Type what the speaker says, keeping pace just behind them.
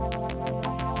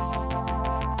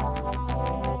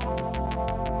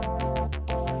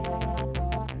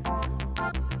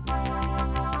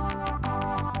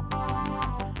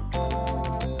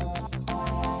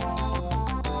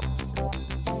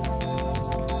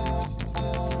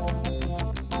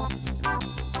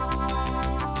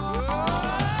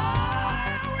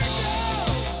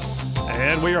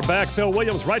And we are back. Phil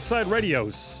Williams, Right Side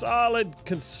Radio. Solid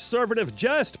conservative,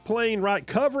 just plain right,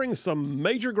 covering some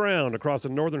major ground across the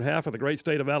northern half of the great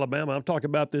state of Alabama. I'm talking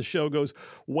about this show goes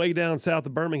way down south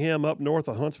of Birmingham, up north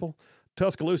of Huntsville,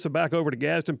 Tuscaloosa, back over to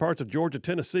Gadsden, parts of Georgia,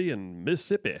 Tennessee, and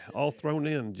Mississippi, all thrown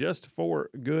in just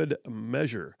for good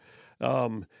measure.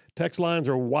 Text lines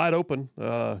are wide open.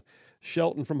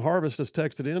 Shelton from Harvest has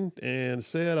texted in and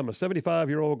said, I'm a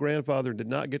 75-year-old grandfather and did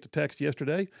not get to text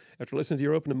yesterday. After listening to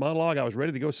your opening monologue, I was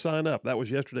ready to go sign up. That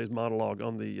was yesterday's monologue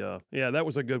on the, that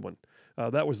was a good one.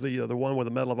 That was the one where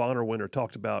the Medal of Honor winner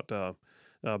talked about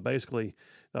basically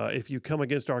if you come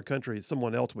against our country,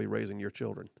 someone else will be raising your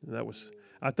children. And that was,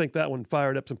 I think that one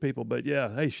fired up some people. But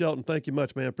yeah, hey, Shelton, thank you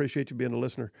much, man. Appreciate you being a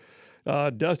listener.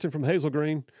 Dustin from Hazel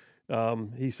Green,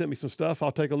 he sent me some stuff.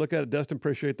 I'll take a look at it. Dustin,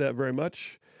 appreciate that very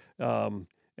much. And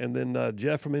then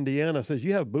Jeff from Indiana says,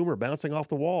 you have Boomer bouncing off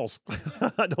the walls.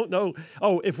 I don't know.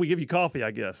 Oh, if we give you coffee, I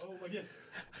guess. Oh, my God.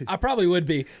 I probably would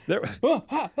be.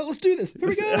 Let's do this. Here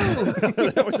we go.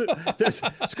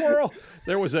 Squirrel.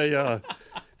 I've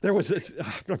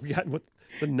forgotten what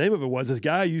the name of it was. This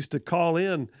guy used to call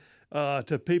in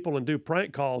to people and do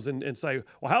prank calls and say,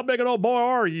 well, how big an old boy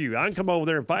are you? I can come over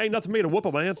there and fight. Ain't nothing for me to whoop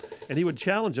a man. And he would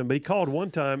challenge him. But he called one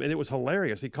time, and it was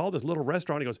hilarious. He called this little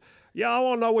restaurant. He goes, yeah, I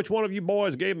want to know which one of you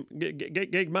boys gave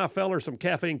my feller some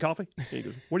caffeine coffee. And he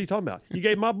goes, what are you talking about? You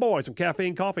gave my boy some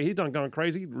caffeine coffee. He's done gone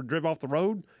crazy, driven off the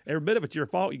road. Every bit of it's your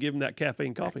fault. You give him that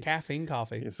caffeine coffee. Caffeine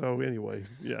coffee. And so anyway,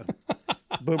 yeah.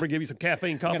 Boomer, give you some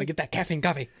caffeine coffee. I'm going to get that caffeine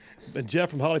coffee. And Jeff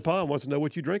from Holly Pond wants to know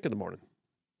what you drink in the morning.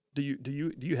 Do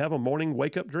you have a morning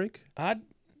wake up drink?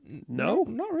 No,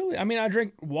 not really. I mean, I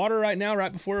drink water right now,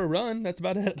 right before a run. That's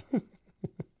about it.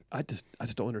 I just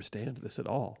don't understand this at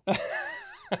all.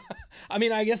 I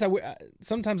mean, I guess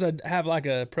sometimes I'd have like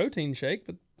a protein shake,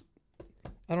 but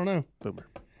I don't know. Boomer.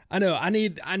 I know. I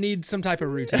need some type of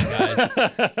routine, guys.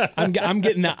 I'm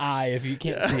getting the eye if you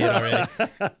can't see it already.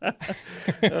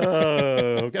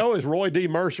 Okay. Oh, it's Roy D.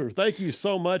 Mercer. Thank you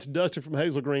so much, Dustin from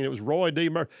Hazel Green. It was Roy D.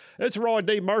 Mercer. It's Roy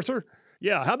D. Mercer.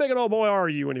 Yeah. How big an old boy are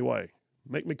you anyway?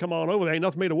 Make me come on over. There ain't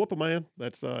nothing for me to whoop a man.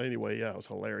 That's anyway. Yeah, it was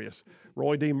hilarious.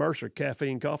 Roy D. Mercer,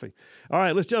 caffeine coffee. All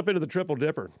right, let's jump into the Triple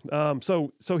Dipper.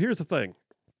 So here's the thing.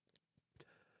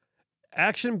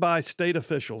 Action by state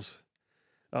officials.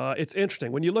 It's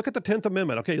interesting. When you look at the 10th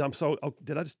Amendment, okay,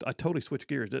 I totally switched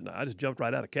gears, didn't I? I just jumped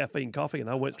right out of caffeine coffee and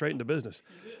I went straight into business.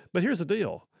 But here's the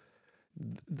deal.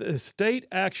 The state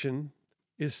action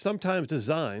is sometimes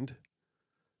designed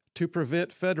to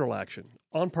prevent federal action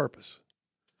on purpose.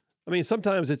 I mean,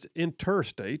 sometimes it's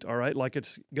interstate, all right, like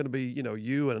it's going to be,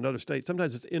 you and another state.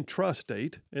 Sometimes it's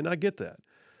intrastate, and I get that.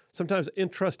 Sometimes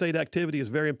intrastate activity is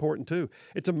very important too.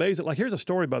 It's amazing. Like, here's a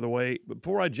story, by the way,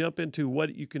 before I jump into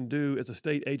what you can do as a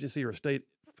state agency or a state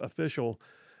official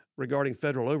regarding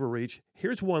federal overreach.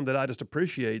 Here's one that I just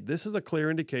appreciate. This is a clear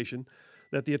indication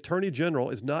that the Attorney General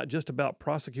is not just about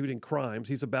prosecuting crimes.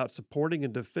 He's about supporting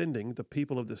and defending the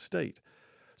people of this state.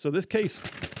 So this case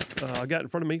I got in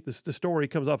front of me, the story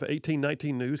comes off of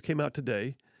 1819 News, came out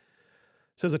today.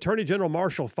 Says Attorney General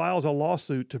Marshall files a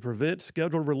lawsuit to prevent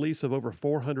scheduled release of over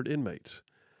 400 inmates.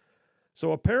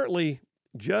 So apparently,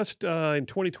 just in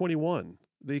 2021,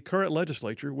 the current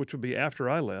legislature, which would be after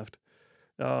I left,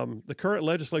 the current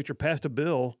legislature passed a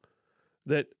bill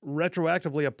that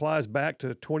retroactively applies back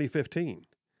to 2015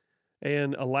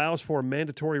 and allows for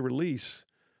mandatory release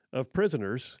of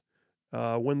prisoners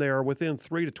when they are within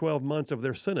 3 to 12 months of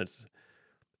their sentence.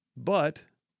 But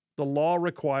the law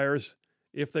requires,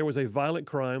 if there was a violent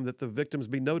crime, that the victims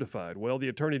be notified. Well, the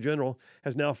Attorney General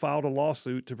has now filed a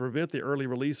lawsuit to prevent the early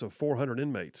release of 400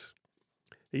 inmates.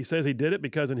 He says he did it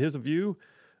because, in his view,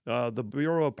 the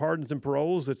Bureau of Pardons and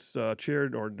Paroles, it's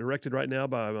chaired or directed right now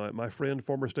by my friend,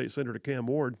 former State Senator Cam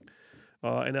Ward,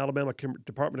 and Alabama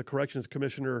Department of Corrections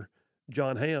Commissioner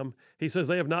John Hamm. He says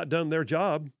they have not done their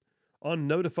job on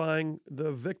notifying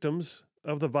the victims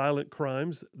of the violent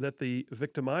crimes that the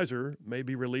victimizer may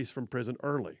be released from prison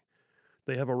early.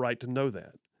 They have a right to know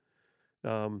that.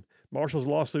 Marshall's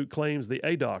lawsuit claims the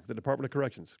ADOC, the Department of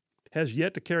Corrections, has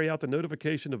yet to carry out the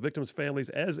notification of victims' families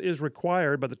as is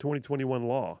required by the 2021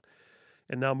 law.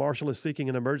 And now Marshall is seeking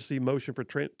an emergency motion for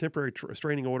temporary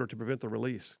restraining order to prevent the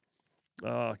release.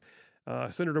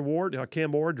 Senator Ward,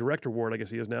 Cam Ward, Director Ward, I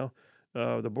guess he is now,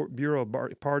 the Bureau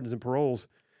of Pardons and Paroles,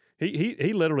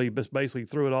 he literally basically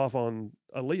threw it off on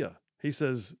ALEA. He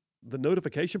says the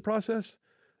notification process,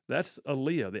 that's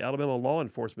ALEA, the Alabama Law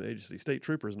Enforcement Agency, state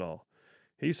troopers and all.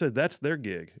 He said that's their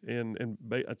gig, and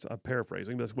I'm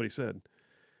paraphrasing, but that's what he said.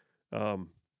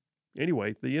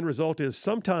 Anyway, the end result is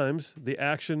sometimes the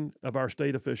action of our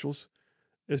state officials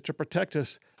is to protect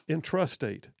us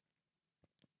intrastate.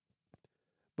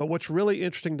 But what's really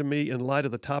interesting to me in light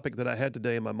of the topic that I had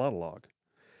today in my monologue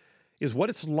is what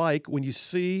it's like when you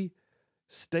see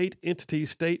state entities,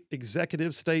 state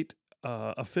executives, state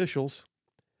officials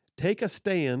take a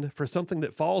stand for something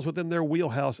that falls within their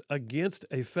wheelhouse against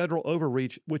a federal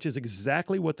overreach, which is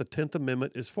exactly what the 10th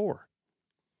Amendment is for.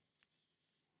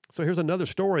 So here's another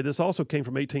story. This also came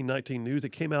from 1819 News. It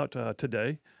came out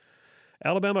today.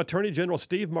 Alabama Attorney General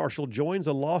Steve Marshall joins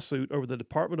a lawsuit over the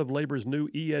Department of Labor's new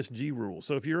ESG rules.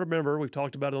 So if you remember, we've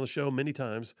talked about it on the show many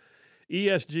times.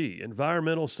 ESG,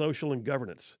 environmental, social, and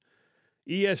governance.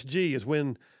 ESG is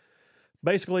when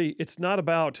basically it's not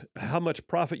about how much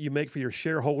profit you make for your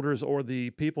shareholders or the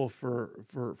people for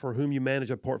whom you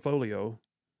manage a portfolio.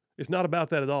 It's not about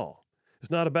that at all. It's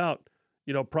not about,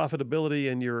 profitability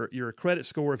and your credit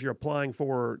score if you're applying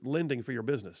for lending for your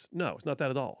business. No, it's not that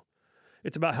at all.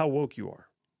 It's about how woke you are.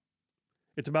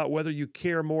 It's about whether you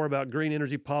care more about green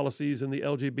energy policies and the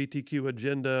LGBTQ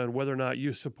agenda and whether or not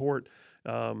you support,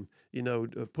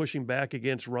 pushing back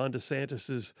against Ron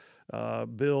DeSantis's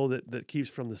bill that keeps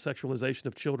from the sexualization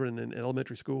of children in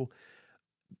elementary school.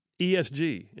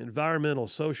 ESG, environmental,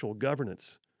 social,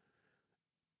 governance,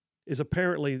 is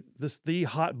apparently the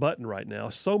hot button right now,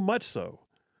 so much so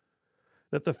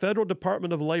that the Federal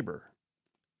Department of Labor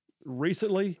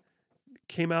recently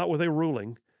came out with a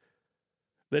ruling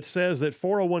that says that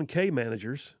 401k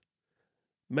managers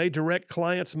may direct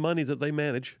clients' money that they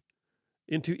manage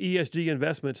into ESG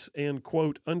investments and,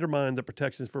 quote, undermine the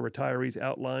protections for retirees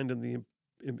outlined in the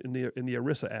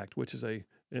ERISA Act, which is a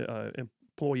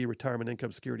Employee Retirement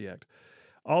Income Security Act.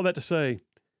 All that to say,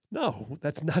 no,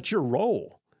 that's not your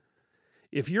role.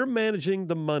 If you're managing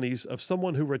the monies of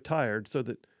someone who retired so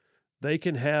that they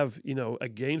can have, a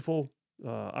gainful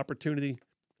opportunity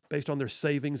based on their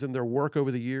savings and their work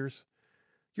over the years,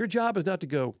 your job is not to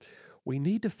go, we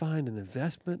need to find an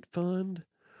investment fund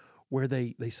where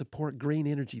they support green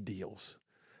energy deals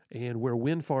and where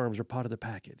wind farms are part of the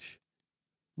package.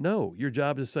 No, your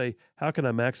job is to say, how can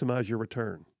I maximize your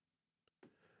return?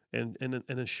 And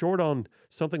in short on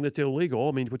something that's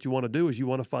illegal, what you want to do is you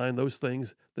want to find those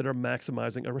things that are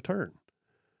maximizing a return.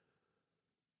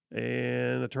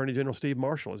 And Attorney General Steve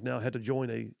Marshall has now had to join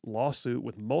a lawsuit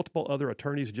with multiple other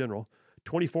attorneys general,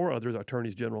 24 other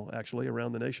attorneys general actually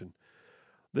around the nation,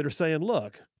 that are saying,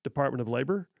 look, Department of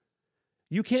Labor,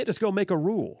 you can't just go make a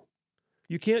rule.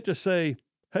 You can't just say,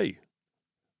 hey,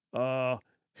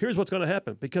 here's what's going to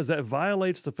happen, because that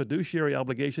violates the fiduciary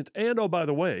obligations. And, oh, by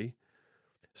the way,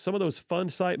 some of those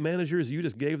fund site managers you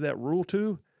just gave that rule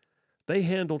to, they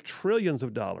handle trillions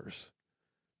of dollars,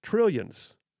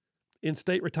 trillions in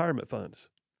state retirement funds,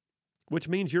 which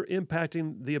means you're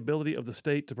impacting the ability of the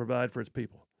state to provide for its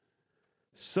people.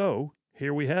 So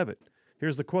here we have it.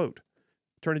 Here's the quote.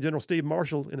 Attorney General Steve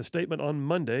Marshall, in a statement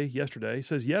on yesterday,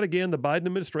 says, yet again, the Biden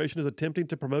administration is attempting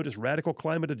to promote its radical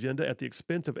climate agenda at the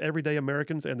expense of everyday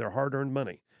Americans and their hard-earned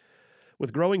money.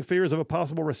 With growing fears of a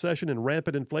possible recession and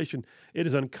rampant inflation, it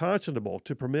is unconscionable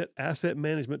to permit asset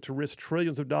management to risk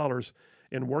trillions of dollars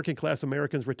in working-class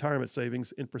Americans' retirement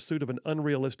savings in pursuit of an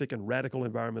unrealistic and radical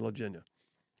environmental agenda.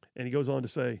 And he goes on to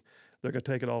say they're going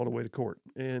to take it all the way to court.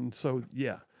 And so,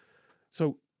 yeah.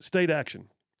 So state action.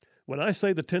 When I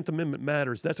say the 10th Amendment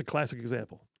matters, that's a classic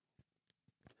example.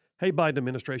 Hey, Biden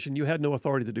administration, you had no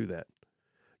authority to do that.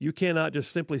 You cannot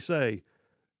just simply say,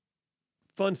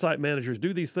 fund site managers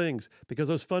do these things, because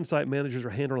those fund site managers are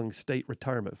handling state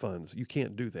retirement funds. You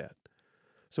can't do that.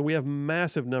 So we have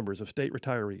massive numbers of state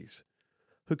retirees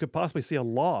who could possibly see a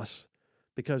loss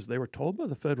because they were told by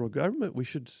the federal government we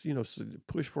should,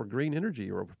 push for green energy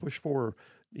or push for,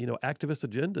 activist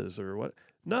agendas or what.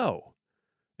 No.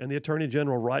 And the Attorney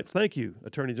General, thank you,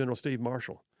 Attorney General Steve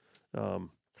Marshall.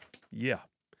 Yeah.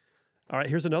 All right,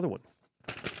 here's another one.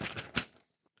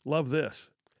 Love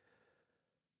this.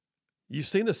 You've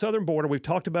seen the southern border. We've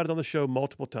talked about it on the show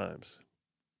multiple times.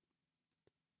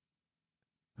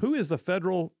 Who is the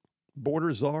federal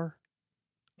border czar?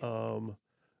 Yeah,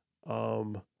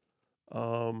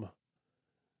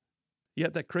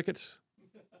 that crickets.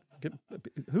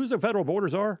 Who's the federal border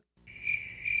czar?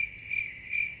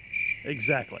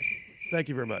 Exactly. Thank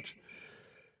you very much.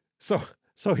 So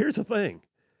here's the thing.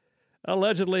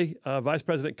 Allegedly, Vice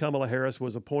President Kamala Harris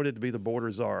was appointed to be the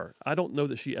border czar. I don't know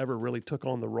that she ever really took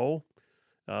on the role.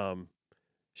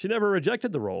 She never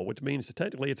rejected the role, which means that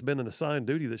technically it's been an assigned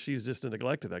duty that she's just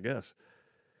neglected, I guess.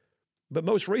 But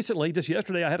most recently, just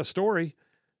yesterday, I had a story.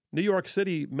 New York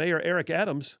City Mayor Eric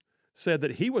Adams said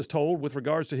that he was told, with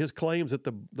regards to his claims that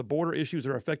the border issues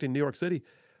are affecting New York City,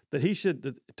 that he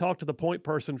should talk to the point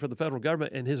person for the federal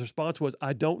government, and his response was,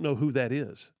 I don't know who that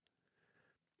is.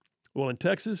 Well, in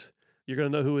Texas, you're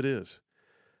going to know who it is.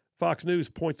 Fox News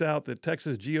points out that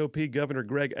Texas GOP Governor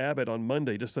Greg Abbott on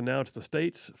Monday just announced the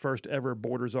state's first ever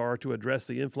border czar to address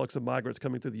the influx of migrants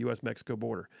coming through the U.S.-Mexico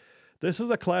border. This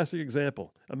is a classic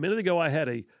example. A minute ago, I had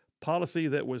a policy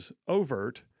that was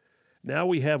overt. Now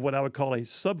we have what I would call a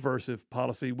subversive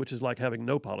policy, which is like having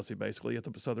no policy, basically, at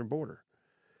the southern border.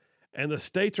 And the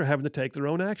states are having to take their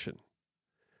own action.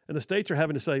 And the states are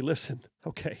having to say, listen,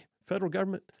 okay, federal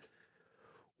government,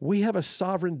 we have a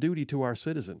sovereign duty to our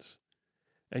citizens.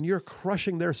 And you're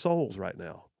crushing their souls right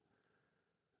now.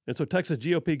 And so Texas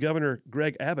GOP Governor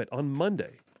Greg Abbott on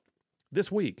Monday,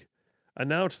 this week,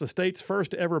 announced the state's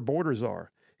first ever border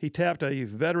czar. He tapped a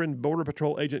veteran Border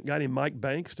Patrol agent, a guy named Mike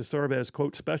Banks, to serve as,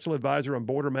 quote, special advisor on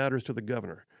border matters to the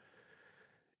governor.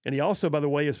 And he also, by the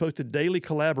way, is supposed to daily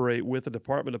collaborate with the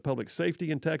Department of Public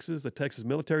Safety in Texas, the Texas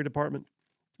Military Department,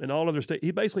 and all other states.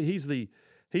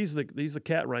 He's the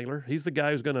cat wrangler. He's the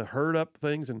guy who's going to herd up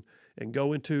things and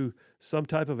go into some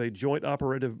type of a joint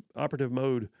operative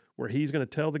mode where he's going to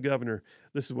tell the governor,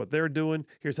 this is what they're doing.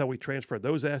 Here's how we transfer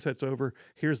those assets over.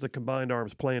 Here's the combined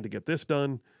arms plan to get this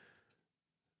done.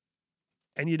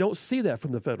 And you don't see that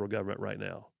from the federal government right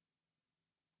now,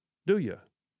 do you?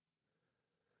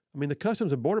 I mean, the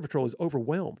Customs and Border Patrol is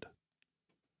overwhelmed.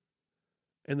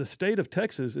 And the state of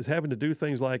Texas is having to do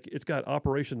things like it's got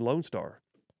Operation Lone Star.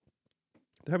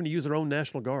 They're having to use their own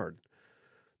National Guard.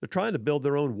 They're trying to build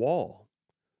their own wall.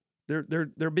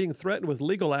 They're being threatened with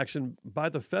legal action by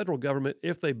the federal government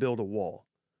if they build a wall.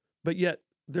 But yet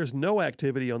there's no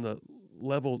activity on the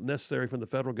level necessary from the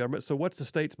federal government. So what's the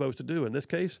state supposed to do? In this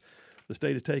case, the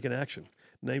state has taken action,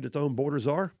 named its own border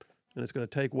czar, and it's going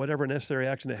to take whatever necessary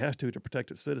action it has to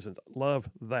protect its citizens. Love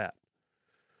that.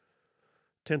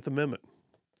 10th Amendment.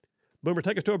 Boomer,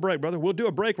 take us to a break, brother. We'll do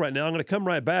a break right now. I'm going to come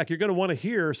right back. You're going to want to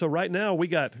hear. So right now we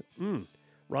got Ron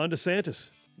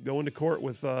DeSantis going to court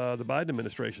with the Biden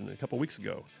administration a couple weeks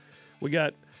ago. We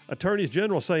got attorneys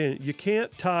general saying you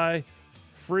can't tie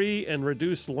free and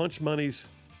reduced lunch monies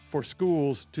for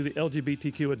schools to the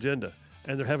LGBTQ agenda,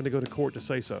 and they're having to go to court to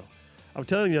say so. I'm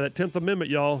telling you, that 10th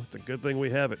Amendment, y'all, it's a good thing we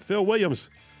have it. Phil Williams,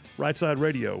 Right Side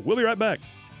Radio. We'll be right back.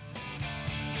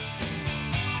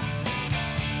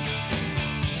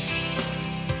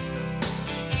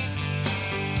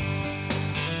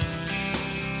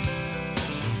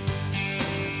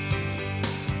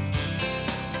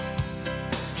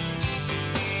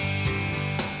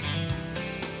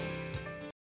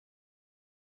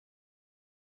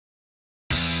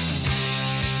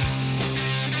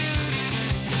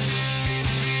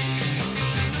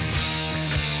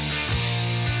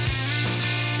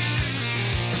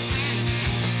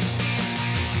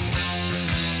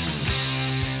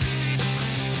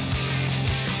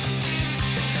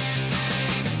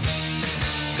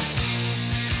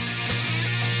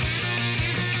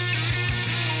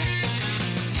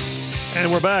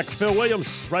 And we're back. Phil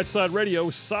Williams, Right Side Radio,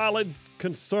 solid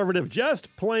conservative,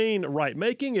 just plain right,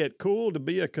 making it cool to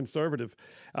be a conservative.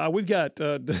 We've got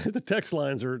the text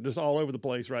lines are just all over the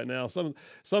place right now. Some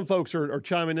folks are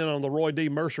chiming in on the Roy D.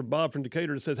 Mercer. Bob from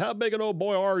Decatur says, "How big an old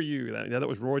boy are you?" That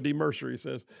was Roy D. Mercer. He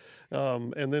says,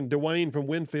 and then Dwayne from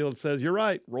Winfield says, "You're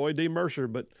right, Roy D. Mercer,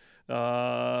 but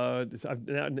I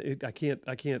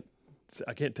can't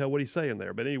tell what he's saying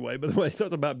there." But anyway, by the way,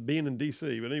 something about being in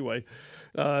D.C. But anyway,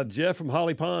 Jeff from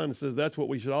Holly Pond says that's what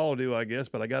we should all do, I guess.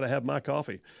 But I got to have my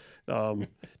coffee.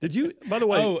 Did you? By the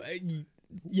way,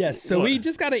 yes. So we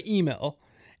just got an email,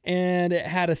 and it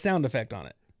had a sound effect on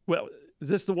it. Well, is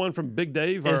this the one from Big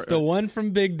Dave? It's the one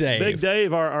from Big Dave. Big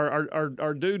Dave,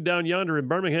 our dude down yonder in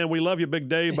Birmingham. We love you, Big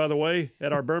Dave. By the way,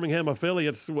 at our Birmingham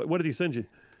affiliates, what did he send you?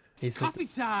 Coffee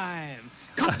time!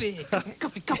 Coffee!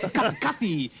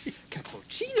 Coffee!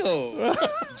 Cappuccino!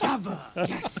 Java!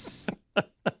 Yes!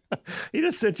 He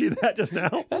just sent you that just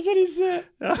now? That's what he said.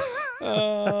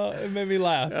 It made me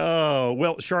laugh. Oh,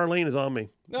 well, Charlene is on me,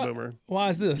 Boomer. Why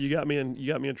is this? You got me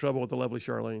in trouble with the lovely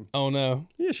Charlene. Oh, no.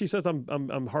 Yeah, she says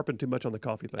I'm harping too much on the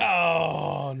coffee thing.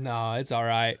 Oh, no, it's all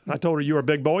right. I told her, you're a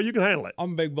big boy. You can handle it.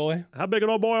 I'm a big boy. How big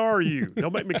an old boy are you?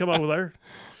 Don't make me come over there.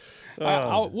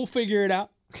 We'll figure it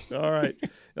out. All right.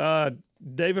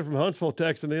 David from Huntsville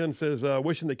texting in says,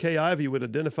 wishing that Kay Ivey would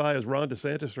identify as Ron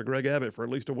DeSantis or Greg Abbott for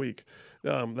at least a week.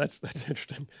 That's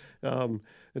interesting.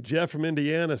 Jeff from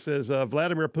Indiana says,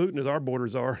 Vladimir Putin is our border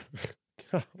czar.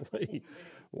 Golly.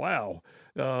 Wow.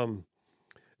 Tony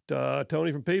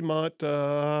from Piedmont,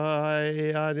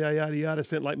 yada,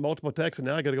 sent like multiple texts, and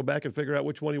now I got to go back and figure out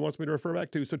which one he wants me to refer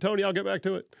back to. So, Tony, I'll get back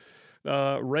to it.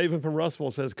 Raven from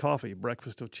Russellville says coffee,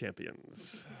 breakfast of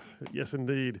champions. Yes,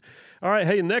 indeed. All right.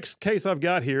 Hey, next case I've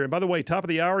got here. And by the way, top of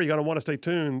the hour, you're going to want to stay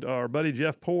tuned. Our buddy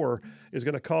Jeff Poor is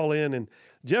going to call in. And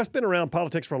Jeff's been around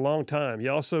politics for a long time. He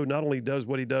also not only does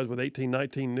what he does with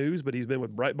 1819 News, but he's been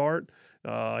with Breitbart.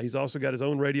 He's also got his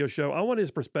own radio show. I want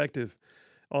his perspective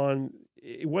on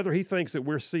whether he thinks that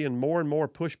we're seeing more and more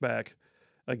pushback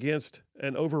against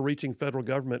an overreaching federal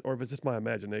government, or if it's just my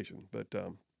imagination. But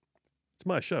it's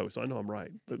my show, so I know I'm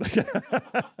right.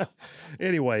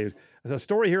 Anyway, there's a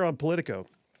story here on Politico.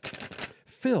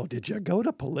 Phil, did you go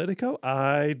to Politico?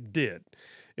 I did.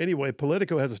 Anyway,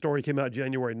 Politico has a story came out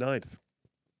January 9th.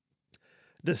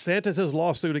 DeSantis'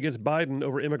 lawsuit against Biden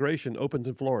over immigration opens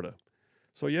in Florida.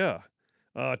 So, yeah,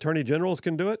 attorney generals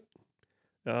can do it,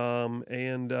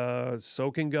 and so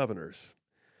can governors.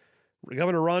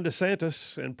 Governor Ron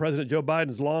DeSantis and President Joe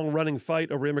Biden's long-running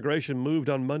fight over immigration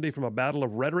moved on Monday from a battle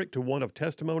of rhetoric to one of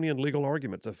testimony and legal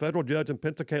arguments. A federal judge in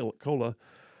Pensacola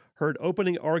heard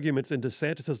opening arguments in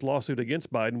DeSantis' lawsuit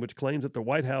against Biden, which claims that the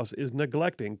White House is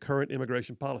neglecting current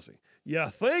immigration policy. You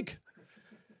think?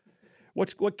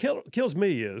 What kills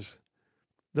me is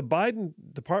the Biden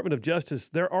Department of Justice,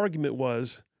 their argument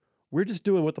was, we're just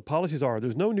doing what the policies are.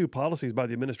 There's no new policies by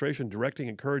the administration directing,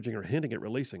 encouraging, or hinting at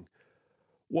releasing.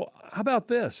 Well, how about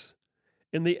this?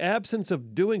 In the absence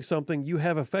of doing something, you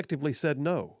have effectively said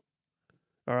no.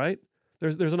 All right?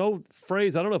 There's an old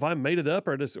phrase, I don't know if I made it up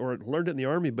or learned it in the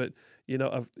Army, but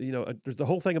there's the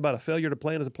whole thing about a failure to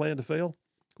plan is a plan to fail.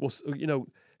 Well,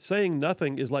 saying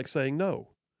nothing is like saying no.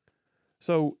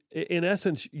 So in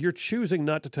essence, you're choosing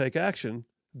not to take action.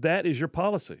 That is your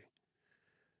policy.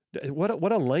 What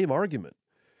a lame argument.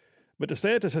 But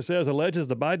DeSantis says alleges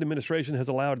the Biden administration has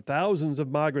allowed thousands of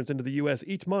migrants into the U.S.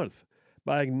 each month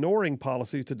by ignoring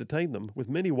policies to detain them, with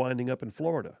many winding up in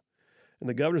Florida. And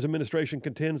the governor's administration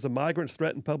contends the migrants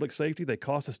threaten public safety. They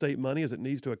cost the state money as it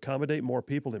needs to accommodate more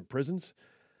people in prisons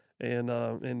and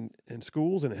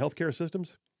schools and healthcare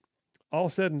systems. All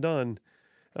said and done,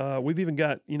 we've even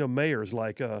got mayors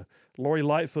like Lori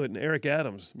Lightfoot and Eric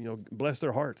Adams. Bless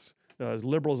their hearts, as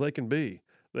liberal as they can be,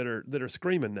 that are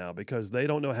screaming now because they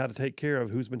don't know how to take care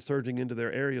of who's been surging into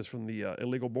their areas from the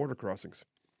illegal border crossings.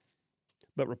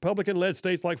 But Republican-led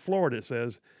states like Florida, it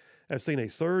says, have seen a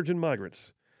surge in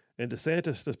migrants. And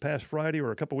DeSantis this past Friday,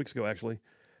 or a couple weeks ago actually,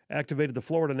 activated the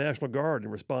Florida National Guard in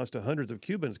response to hundreds of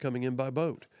Cubans coming in by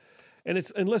boat. And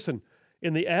listen,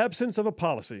 in the absence of a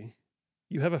policy,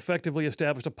 you have effectively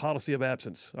established a policy of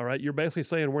absence. All right, you're basically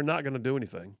saying we're not going to do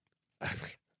anything.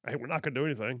 Hey, we're not going to do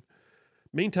anything.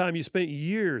 Meantime, you spent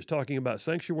years talking about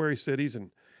sanctuary cities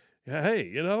and,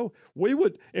 hey, we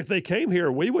would, if they came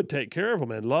here, we would take care of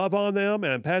them and love on them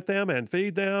and pet them and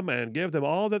feed them and give them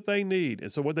all that they need.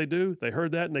 And so what they do, they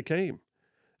heard that and they came.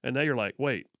 And now you're like,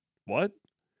 wait, what?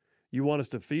 You want us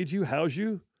to feed you, house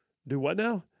you, do what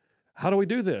now? How do we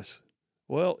do this?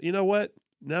 Well, you know what?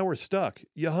 Now we're stuck.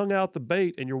 You hung out the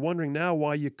bait and you're wondering now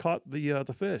why you caught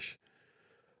the fish.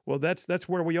 Well, that's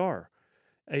where we are.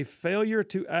 A failure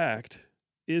to act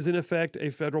is in effect a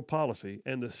federal policy,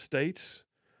 and the states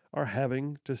are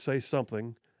having to say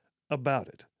something about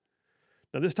it.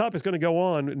 Now, this topic's going to go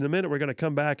on. In a minute, we're going to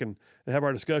come back and have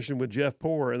our discussion with Jeff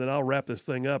Poor, and then I'll wrap this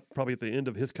thing up probably at the end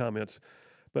of his comments.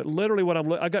 But literally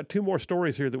I got two more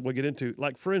stories here that we'll get into.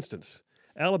 Like, for instance,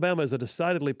 Alabama is a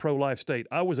decidedly pro-life state.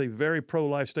 I was a very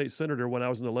pro-life state senator when I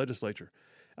was in the legislature.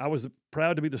 I was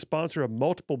proud to be the sponsor of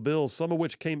multiple bills, some of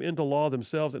which came into law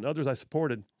themselves and others I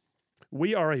supported.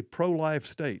 We are a pro-life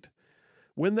state.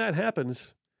 When that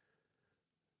happens,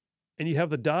 and you have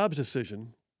the Dobbs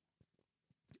decision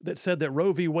that said that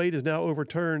Roe v. Wade is now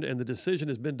overturned and the decision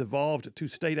has been devolved to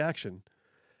state action,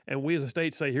 and we as a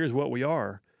state say, here's what we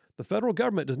are, the federal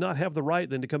government does not have the right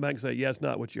then to come back and say, yeah, it's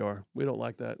not what you are. We don't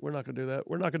like that. We're not going to do that.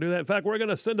 We're not going to do that. In fact, we're going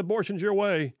to send abortions your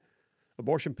way.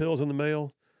 Abortion pills in the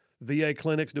mail, VA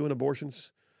clinics doing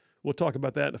abortions. We'll talk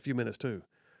about that in a few minutes too.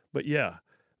 But yeah,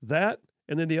 that,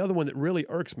 and then the other one that really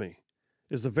irks me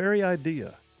is the very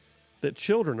idea that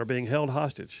children are being held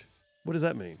hostage. What does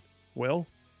that mean? Well,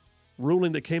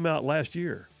 ruling that came out last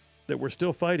year that we're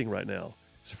still fighting right now.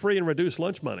 It's free and reduced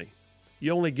lunch money.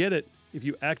 You only get it if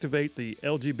you activate the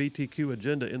LGBTQ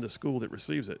agenda in the school that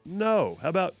receives it. No. How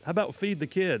about feed the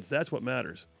kids? That's what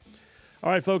matters.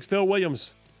 All right, folks, Phil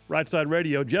Williams, Right Side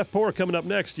Radio. Jeff Poor coming up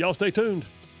next. Y'all stay tuned.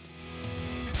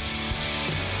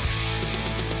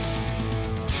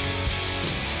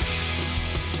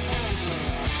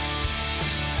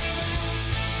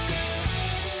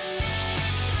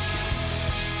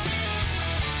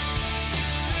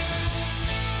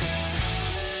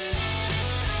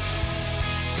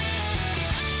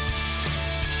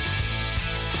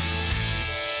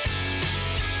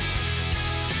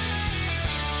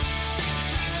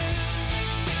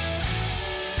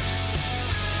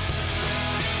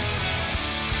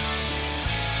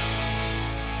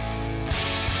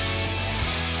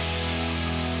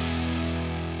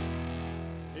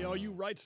 all you right